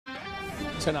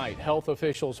Tonight, health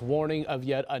officials warning of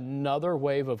yet another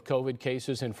wave of COVID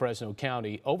cases in Fresno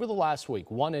County. Over the last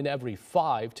week, 1 in every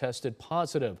 5 tested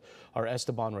positive. Our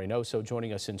Esteban Reynoso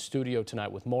joining us in studio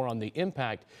tonight with more on the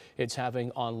impact it's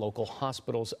having on local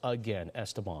hospitals again.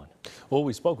 Esteban. Well,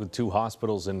 we spoke with 2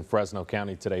 hospitals in Fresno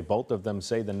County today. Both of them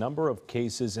say the number of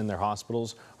cases in their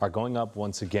hospitals are going up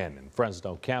once again. In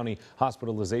Fresno County,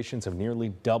 hospitalizations have nearly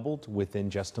doubled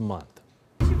within just a month.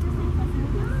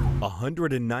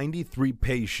 193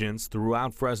 patients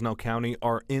throughout Fresno County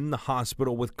are in the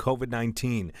hospital with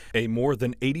COVID-19, a more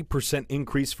than 80%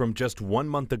 increase from just 1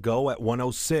 month ago at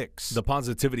 106. The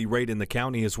positivity rate in the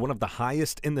county is one of the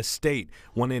highest in the state.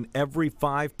 1 in every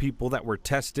 5 people that were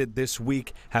tested this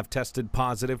week have tested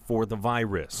positive for the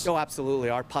virus. Oh,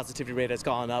 absolutely. Our positivity rate has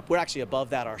gone up. We're actually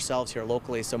above that ourselves here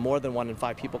locally, so more than 1 in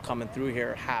 5 people coming through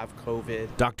here have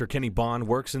COVID. Dr. Kenny Bond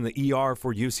works in the ER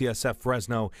for UCSF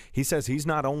Fresno. He says he's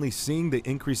not only seeing the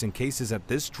increase in cases at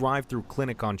this drive-through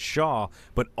clinic on Shaw,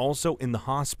 but also in the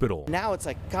hospital. Now it's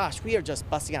like, gosh, we are just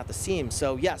busting out the seams.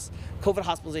 So yes, COVID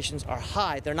hospitalizations are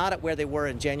high. They're not at where they were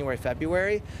in January,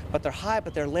 February, but they're high,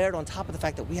 but they're layered on top of the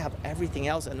fact that we have everything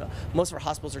else, and most of our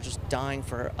hospitals are just dying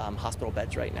for hospital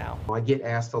beds right now. I get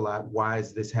asked a lot, why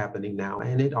is this happening now?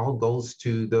 And it all goes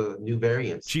to the new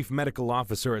variants. Chief Medical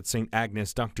Officer at St.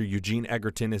 Agnes, Dr. Eugene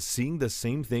Egerton, is seeing the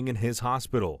same thing in his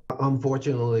hospital.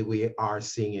 Unfortunately, we are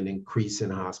seeing an increase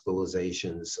in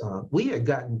hospitalizations. We had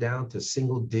gotten down to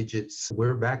single digits.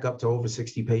 We're back up to over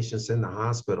 60 patients in the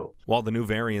hospital. While the new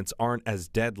variants aren't as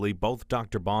deadly, both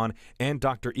Dr. Bond and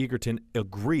Dr. Egerton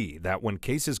agree that when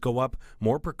cases go up,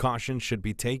 more precautions should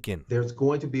be taken. There's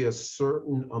going to be a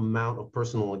certain amount of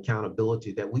personal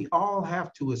accountability that we all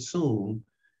have to assume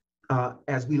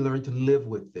as we learn to live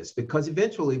with this, because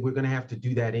eventually we're going to have to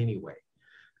do that anyway.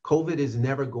 COVID is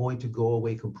never going to go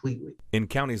away completely. In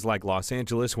counties like Los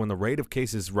Angeles, when the rate of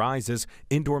cases rises,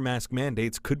 indoor mask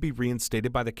mandates could be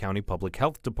reinstated by the county public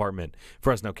health department.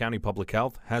 Fresno County Public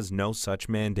Health has no such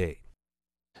mandate.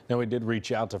 Now, we did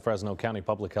reach out to Fresno County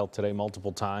Public Health today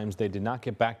multiple times. They did not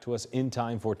get back to us in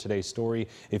time for today's story.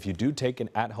 If you do take an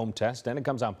at-home test and it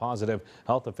comes out positive,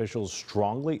 health officials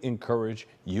strongly encourage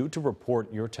you to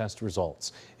report your test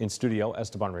results. In studio,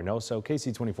 Esteban Reynoso,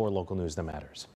 KC24 Local News That Matters.